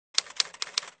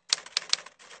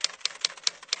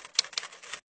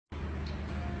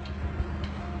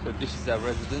So this is our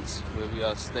residence where we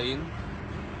are staying.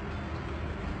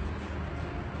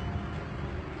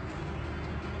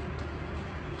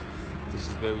 This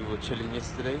is where we were chilling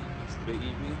yesterday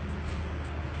evening.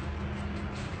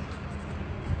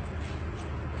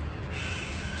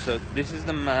 So this is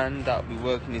the man that will be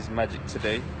working his magic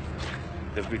today.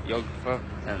 The videographer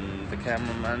and the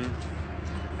cameraman,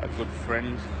 a good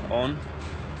friend. On,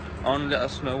 let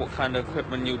us know what kind of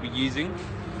equipment you'll be using.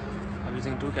 I'm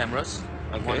using two cameras.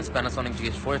 Okay. One is Panasonic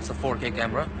GH4, it's a 4K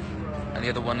camera, and the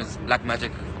other one is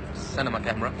Blackmagic cinema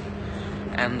camera.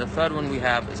 And the third one we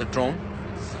have is a drone,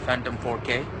 it's Phantom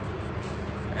 4K,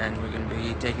 and we're going to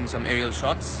be taking some aerial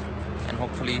shots, and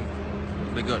hopefully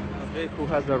it'll be good. The vehicle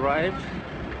has arrived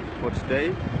for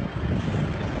today. This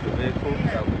is the vehicle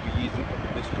that we'll be using for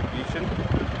the distribution.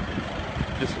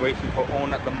 Just waiting for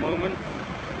on at the moment.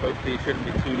 Hopefully it shouldn't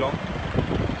be too long.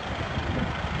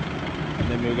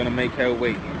 And then we're going to make our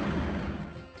way.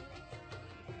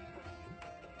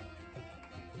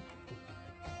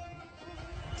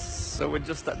 So we're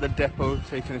just at the depot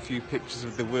taking a few pictures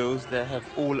of the wheels. They have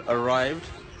all arrived.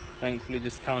 Thankfully,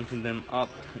 just counting them up.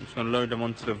 I'm just going to load them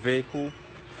onto the vehicle.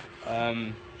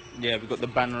 Yeah, we've got the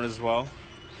banner as well.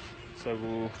 So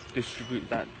we'll distribute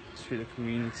that to the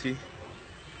community.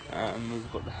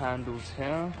 We've got the handles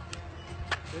here.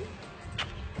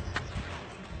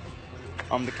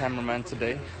 I'm the cameraman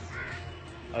today,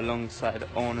 alongside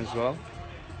On as well.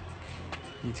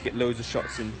 Need to get loads of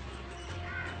shots in.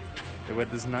 The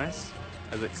weather's nice,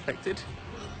 as expected.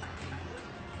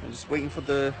 I'm just waiting for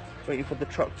the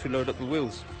truck to load up the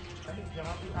wheels.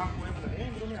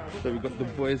 So we've got the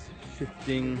boys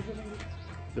shifting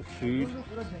the food,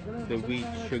 the wheat,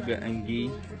 sugar and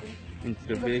ghee into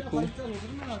the vehicle.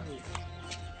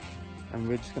 And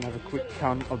we're just gonna have a quick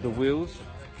count of the wheels.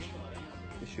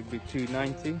 It should be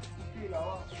 290.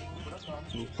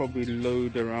 We'll probably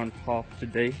load around half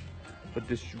today for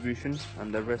distribution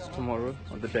and the rest tomorrow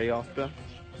or the day after.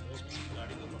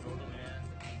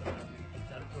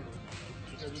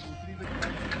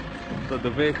 So the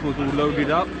vehicle's all loaded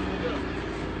up,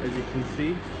 as you can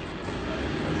see.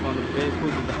 That's one of the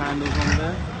vehicles with the handles on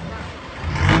there.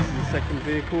 This is the second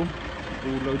vehicle,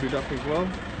 all loaded up as well.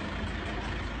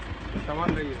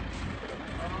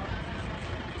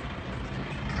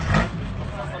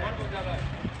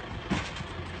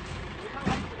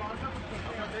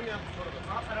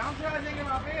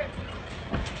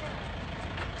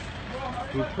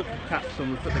 We'll put the caps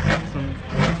on,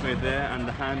 right way there, and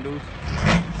the handles,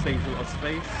 saves a lot of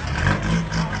space.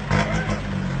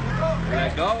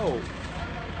 Let go!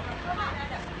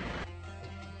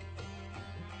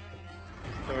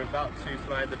 So we're about to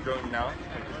fly the drone now.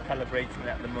 We're just calibrating it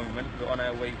at the moment. We're on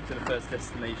our way to the first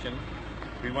destination.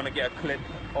 We want to get a clip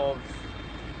of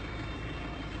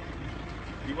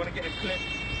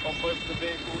both of the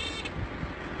vehicles.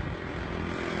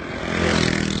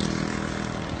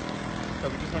 So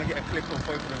we just want to get a clip of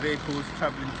both of the vehicles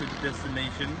travelling to the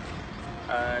destination,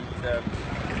 and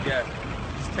yeah,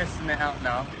 just testing it out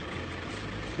now.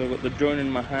 So I've got the drone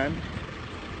in my hand.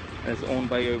 There's On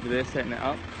by over there setting it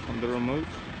up on the remote.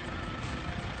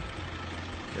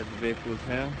 There's the vehicles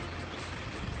here.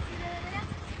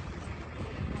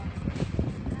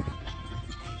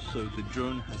 So the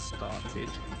drone has started.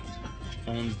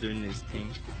 On's doing his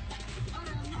thing.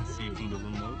 You can see from the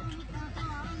remote.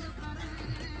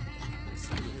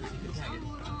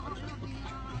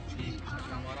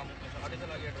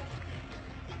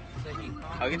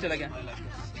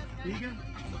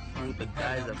 The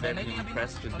guys are very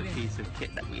impressed with the piece of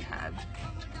kit that we had.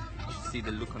 See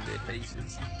the look on their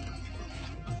faces.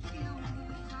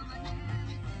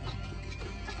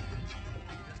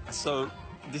 So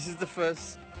this is the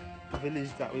first village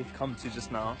that we've come to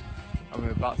just now, and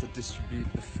we're about to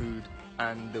distribute the food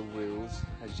and the wheels.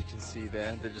 As you can see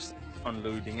there, they're just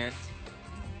unloading it.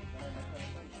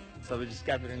 So we're just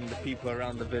gathering the people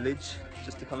around the village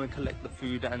just to come and collect the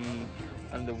food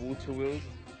and the water wheels.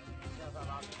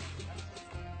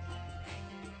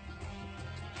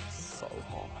 So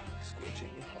hot, scorching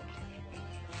hot.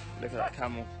 Look at that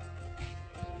camel.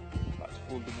 About to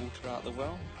pull the water out of the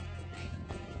well.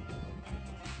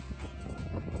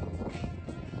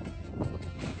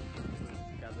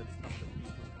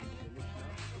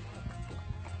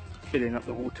 Filling up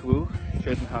the water wheel,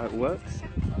 show them how it works,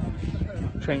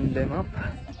 train them up,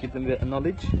 give them a bit of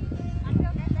knowledge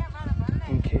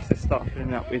in case they start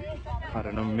filling up with, I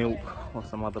don't know, milk or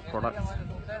some other products.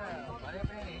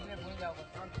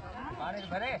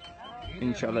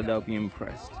 Inshallah they'll be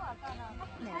impressed.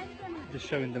 Just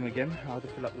showing them again how to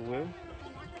fill up the wheel.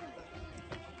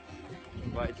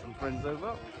 Invited some friends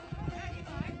over.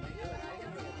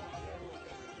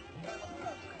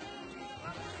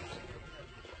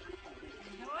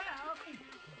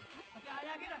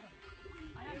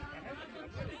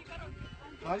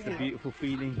 It's a beautiful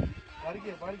feeling,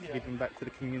 giving back to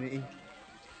the community.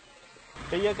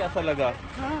 भैया कैसा लगा?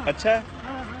 अच्छा है?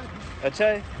 अच्छा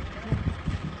है?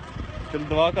 चलो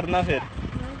दुआ करना फिर,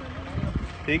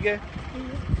 ठीक है?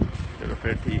 चलो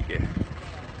फिर ठीक है.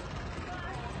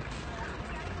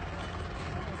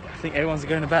 I think everyone's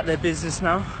going about their business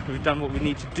now. We've done what we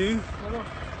need to do.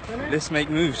 Let's make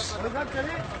moves.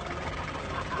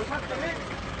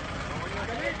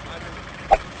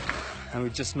 And we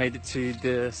just made it to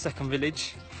the second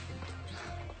village.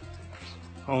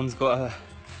 Owen's got a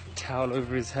towel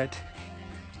over his head.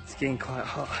 It's getting quite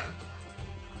hot.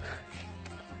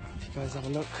 If you guys have a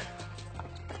look.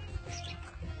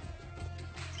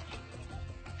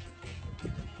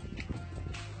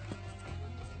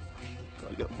 Got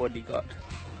a little bodyguard.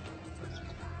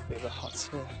 Bit of a hot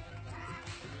spot.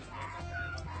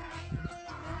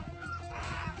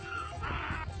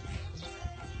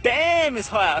 Damn, it's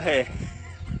hot out here.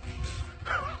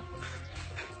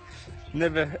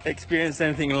 Never experienced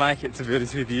anything like it, to be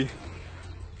honest with you.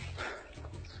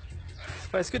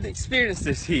 But it's good to experience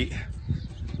this heat.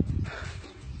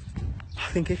 I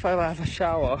think if I have a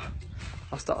shower,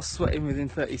 I'll start sweating within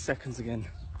 30 seconds again.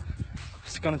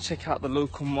 Just gonna check out the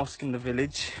local mosque in the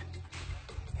village.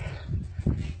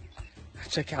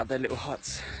 Check out their little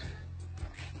huts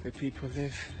where people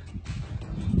live.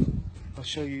 I'll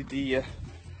show you the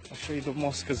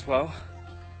mosque as well.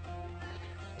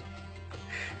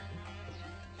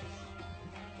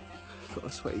 Got a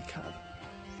sweaty cab.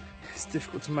 It's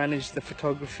difficult to manage the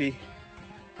photography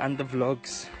and the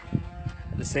vlogs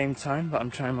at the same time, but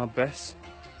I'm trying my best,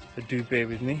 so do bear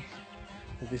with me.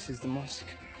 But this is the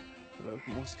mosque, the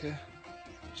local mosque here.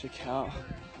 Check it out.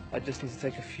 I just need to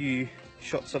take a few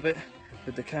shots of it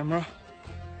with the camera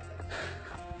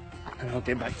and I'll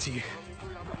get back to you.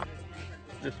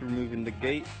 Just removing the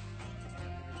gate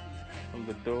from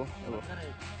the door.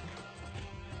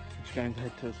 Just going to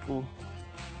head to the school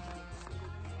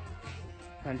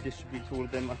and distribute all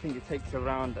of them. I think it takes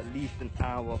around at least an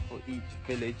hour for each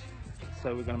village,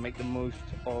 so we're going to make the most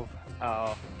of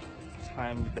our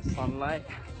time with the sunlight.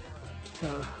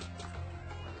 So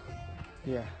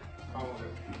yeah.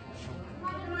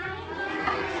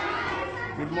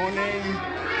 Good morning.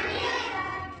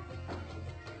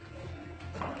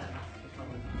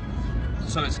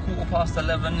 So it's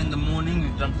 11:15 in the morning.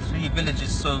 We've done 3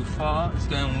 villages so far. It's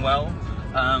going well.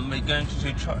 We're going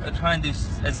to try and do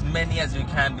as many as we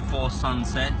can before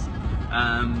sunset.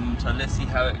 So let's see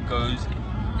how it goes.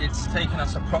 It's taken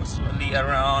us approximately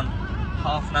around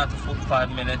half an hour to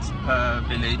 45 minutes per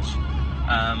village.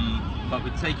 But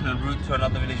we're taking a route to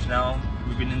another village now.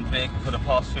 We've been in the vehicle for the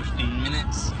past 15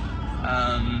 minutes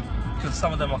because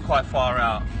some of them are quite far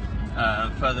out,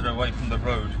 further away from the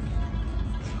road.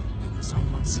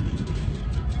 Someone's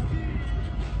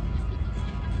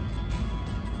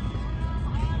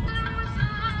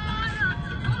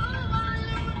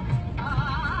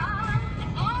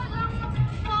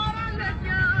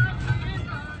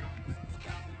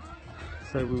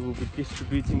So we will be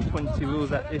distributing 20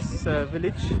 wheels at this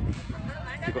village.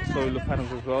 We've got solar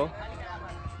panels as well.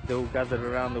 They're all gathered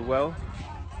around the well.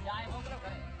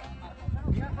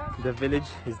 The village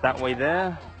is that way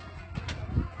there,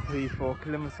 3-4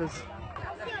 kilometers.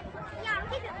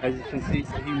 As you can see,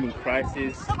 it's a human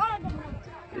crisis.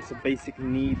 It's a basic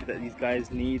need that these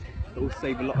guys need. It will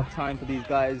save a lot of time for these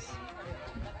guys.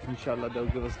 Inshallah, they'll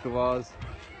give us du'as.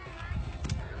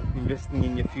 Investing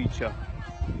in your future.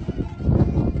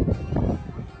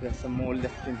 There's some more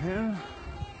left in here.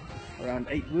 Around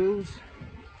 8 wheels.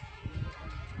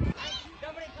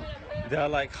 There are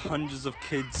like hundreds of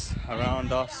kids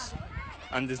around us,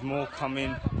 and there's more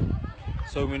coming.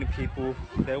 So many people,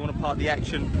 they want to part of the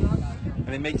action,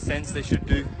 and it makes sense, they should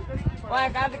do.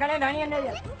 We're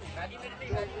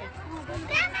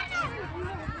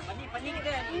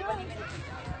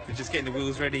just getting the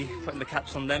wheels ready, putting the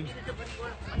caps on them.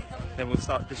 Then we'll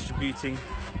start distributing,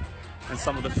 and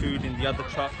some of the food in the other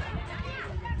truck.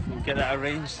 We'll get that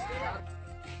arranged.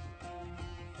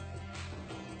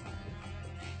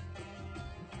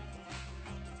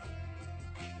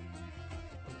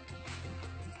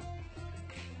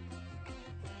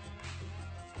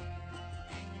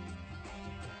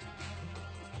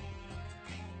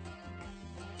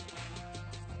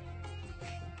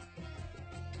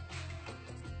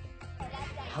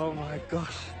 Oh my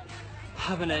gosh,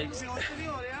 haven't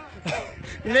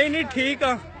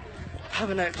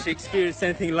actually experienced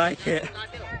anything like it.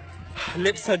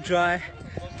 Lips are dry,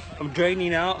 I'm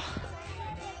draining out.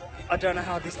 I don't know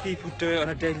how these people do it on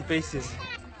a daily basis.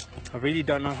 I really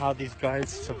don't know how these guys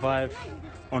survive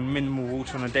on minimal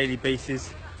water on a daily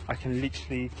basis. I can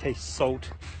literally taste salt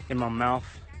in my mouth.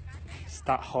 It's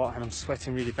that hot and I'm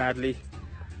sweating really badly.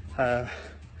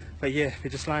 But yeah, we're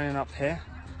just lining up here.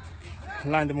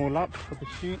 Line them all up for the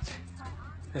shoot.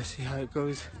 Let's see how it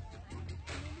goes.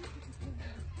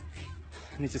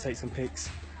 I need to take some pics.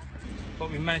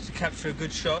 But we managed to capture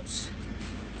good shots.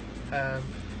 I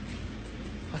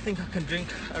think I can drink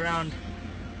around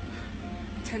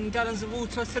 10 gallons of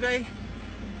water today.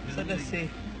 So let's see.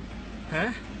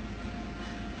 Huh?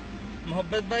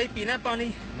 Mohabbat bhai, peena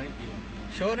pani?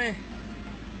 Sure hai?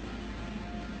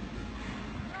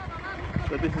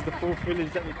 So this is the fourth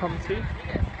village that we come to.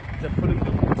 They're pulling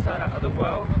the water out of the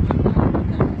well.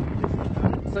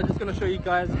 So I'm just going to show you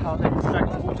guys how they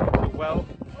extract water from the well.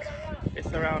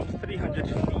 It's around 300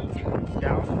 feet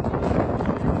down.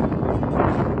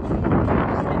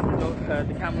 Got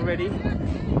the camera ready.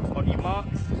 On your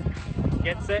marks,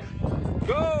 get set,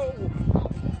 go!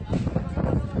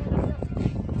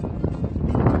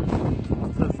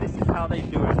 So this is how they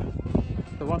do it.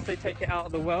 So once they take it out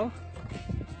of the well,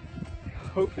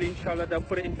 hopefully inshallah they'll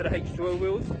put it into the H2O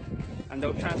wheels and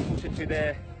they'll transport it to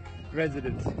their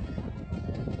residence.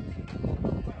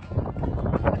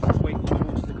 Let's just wait for the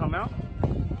water to come out.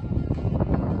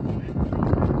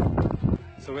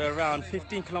 So we're around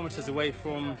 15 kilometers away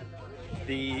from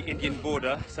the Indian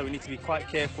border, so we need to be quite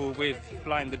careful with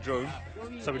flying the drone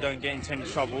so we don't get into any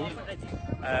trouble.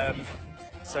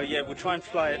 So yeah, we'll try and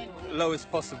fly it low as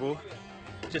possible,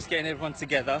 just getting everyone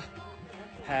together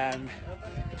and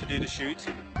to do the shoot.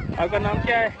 आपका नाम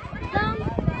क्या है?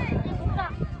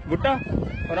 भुट्टा।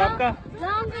 और आपका?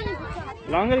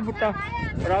 लांगरी भुट्टा।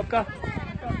 और आपका?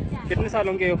 कितने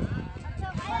सालों के हो?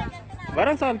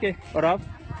 12 साल के। और आप?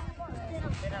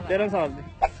 13 साल के।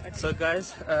 So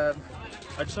guys,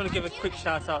 I just want to give a quick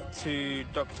shout out to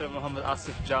Dr. Muhammad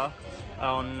Asif Jah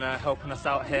on helping us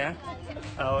out here.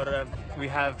 We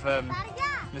have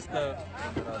Mr.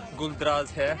 Guldraz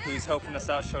here, who's helping us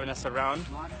out, showing us around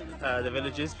the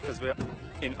villages because we're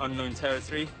in unknown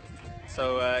territory.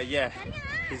 So yeah,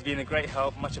 he's been a great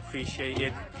help, much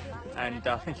appreciated, and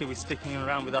I think he'll be sticking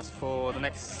around with us for the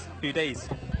next few days.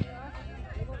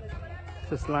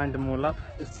 Just lined them all up,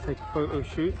 just to take a photo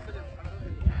shoot.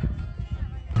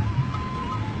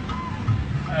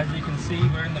 As you can see,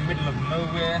 we're in the middle of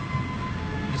nowhere,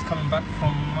 just coming back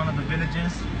from one of the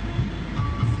villages.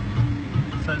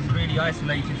 So it's really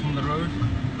isolated from the road.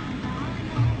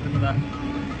 Look at that.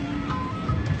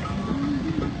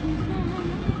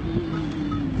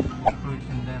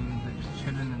 Approaching them, they're just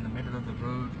chilling in the middle of the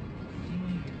road.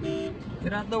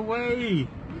 Get out the way!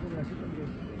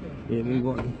 Yeah, we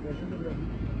got it.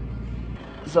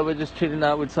 So we're just chilling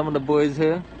out with some of the boys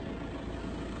here.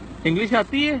 English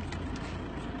आती है?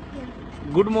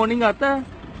 Good morning आता है?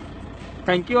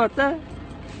 Thank you आता है?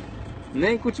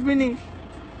 नहीं, कुछ भी नहीं।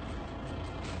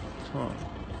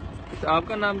 अच्छा,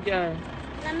 आपका नाम क्या है?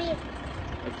 रमेश।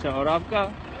 अच्छा, और आपका?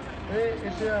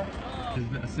 There's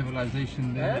a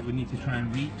civilization there that we need to try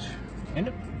and reach.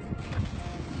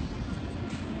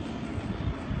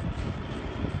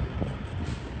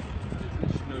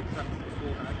 There's no tracks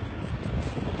beforehand.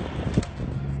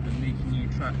 We're making new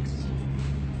tracks.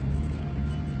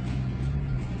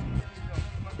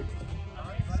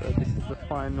 So this is the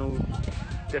final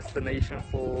destination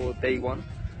for day one,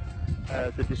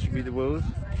 to distribute the wheels.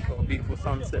 Got a beautiful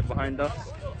sunset behind us.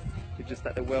 We're just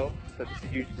at the well, so this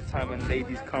is usually the time when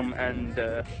ladies come and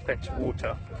fetch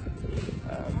water.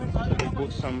 So we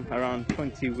brought some around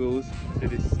 20 wheels to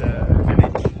this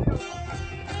village.